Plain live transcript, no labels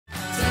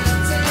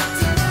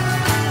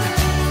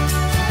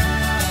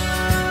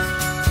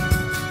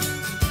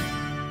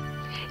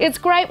It's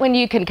great when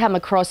you can come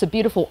across a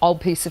beautiful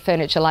old piece of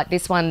furniture like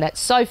this one that's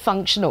so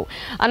functional.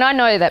 And I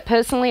know that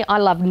personally, I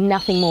love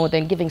nothing more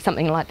than giving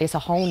something like this a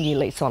whole new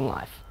lease on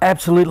life.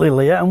 Absolutely,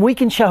 Leah, and we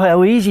can show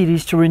how easy it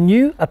is to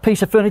renew a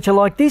piece of furniture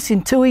like this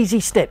in 2 easy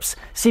steps.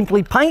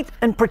 Simply paint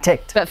and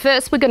protect. But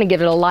first, we're going to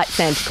give it a light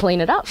sand to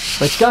clean it up.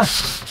 Let's go.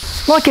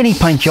 Like any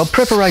paint job,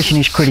 preparation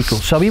is critical.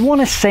 So we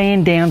want to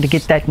sand down to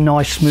get that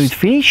nice smooth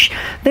finish.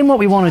 Then what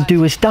we want to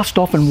do is dust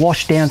off and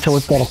wash down so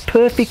we've got a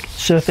perfect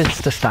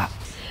surface to start.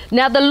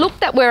 Now the look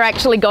that we're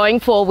actually going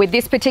for with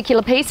this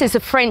particular piece is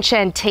a French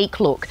antique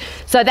look.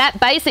 So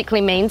that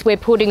basically means we're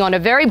putting on a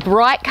very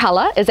bright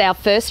colour as our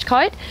first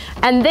coat,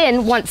 and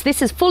then once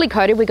this is fully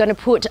coated, we're going to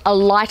put a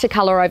lighter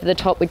colour over the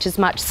top, which is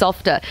much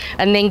softer,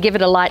 and then give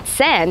it a light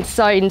sand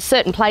so in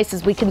certain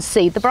places we can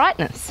see the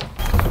brightness.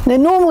 Now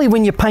normally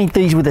when you paint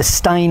these with a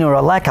stain or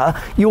a lacquer,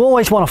 you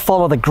always want to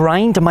follow the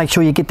grain to make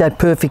sure you get that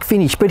perfect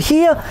finish. But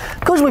here,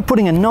 because we're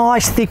putting a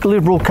nice thick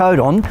liberal coat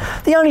on,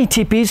 the only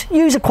tip is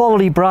use a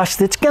quality brush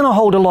that's going to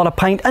hold a lot of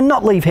paint and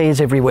not leave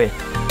hairs everywhere.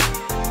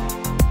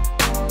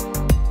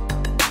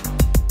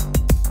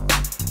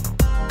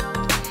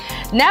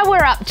 Now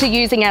we're up to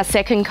using our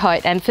second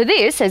coat, and for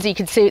this, as you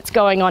can see it's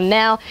going on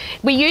now,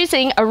 we're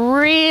using a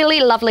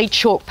really lovely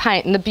chalk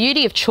paint. And the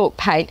beauty of chalk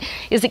paint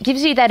is it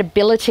gives you that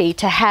ability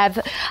to have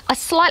a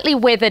slightly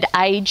weathered,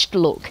 aged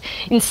look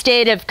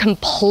instead of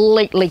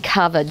completely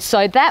covered.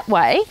 So that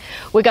way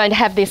we're going to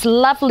have this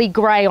lovely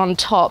grey on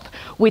top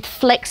with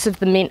flecks of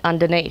the mint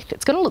underneath.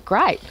 It's going to look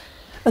great.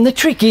 And the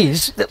trick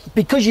is that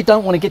because you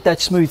don't want to get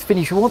that smooth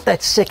finish, we want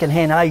that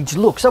second-hand aged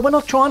look. So we're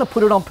not trying to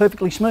put it on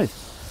perfectly smooth.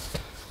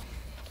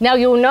 Now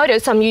you'll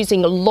notice I'm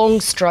using long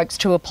strokes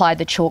to apply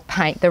the chalk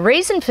paint. The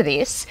reason for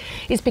this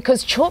is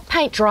because chalk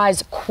paint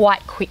dries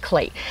quite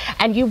quickly,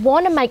 and you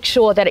want to make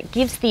sure that it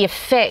gives the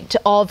effect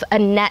of a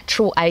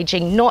natural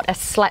aging, not a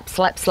slap,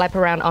 slap, slap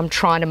around, I'm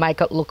trying to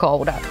make it look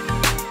older.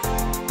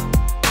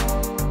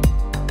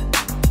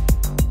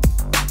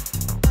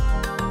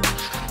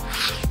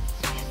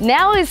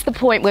 Now is the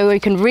point where we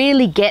can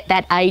really get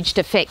that aged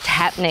effect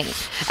happening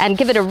and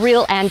give it a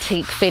real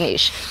antique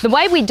finish. The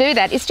way we do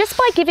that is just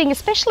by giving,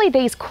 especially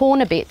these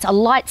corner bits, a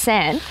light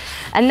sand,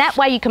 and that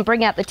way you can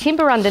bring out the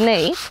timber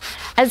underneath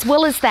as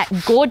well as that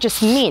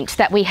gorgeous mint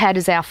that we had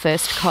as our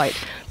first coat.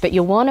 But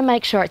you want to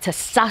make sure it's a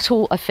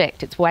subtle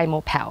effect, it's way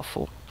more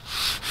powerful.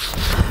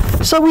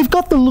 So we've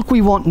got the look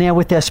we want now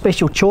with our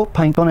special chalk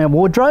paint on our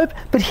wardrobe,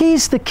 but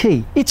here's the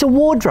key. It's a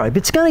wardrobe.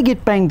 It's going to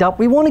get banged up.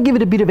 We want to give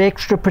it a bit of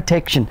extra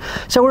protection.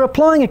 So we're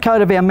applying a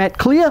coat of our matte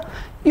clear,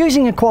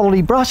 using a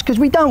quality brush because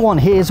we don't want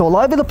hairs all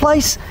over the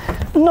place.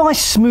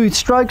 Nice smooth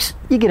strokes,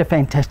 you get a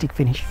fantastic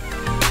finish.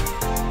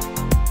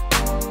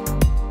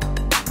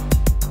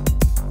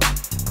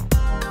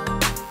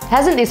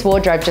 Hasn't this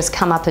wardrobe just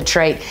come up a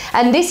treat?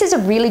 And this is a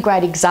really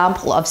great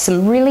example of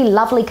some really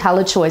lovely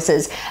colour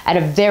choices and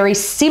a very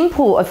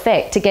simple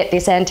effect to get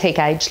this antique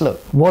age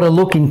look. What a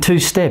look in 2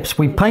 steps.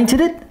 We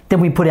painted it, then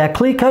we put our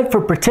clear coat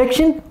for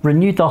protection,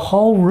 renewed the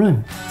whole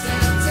room.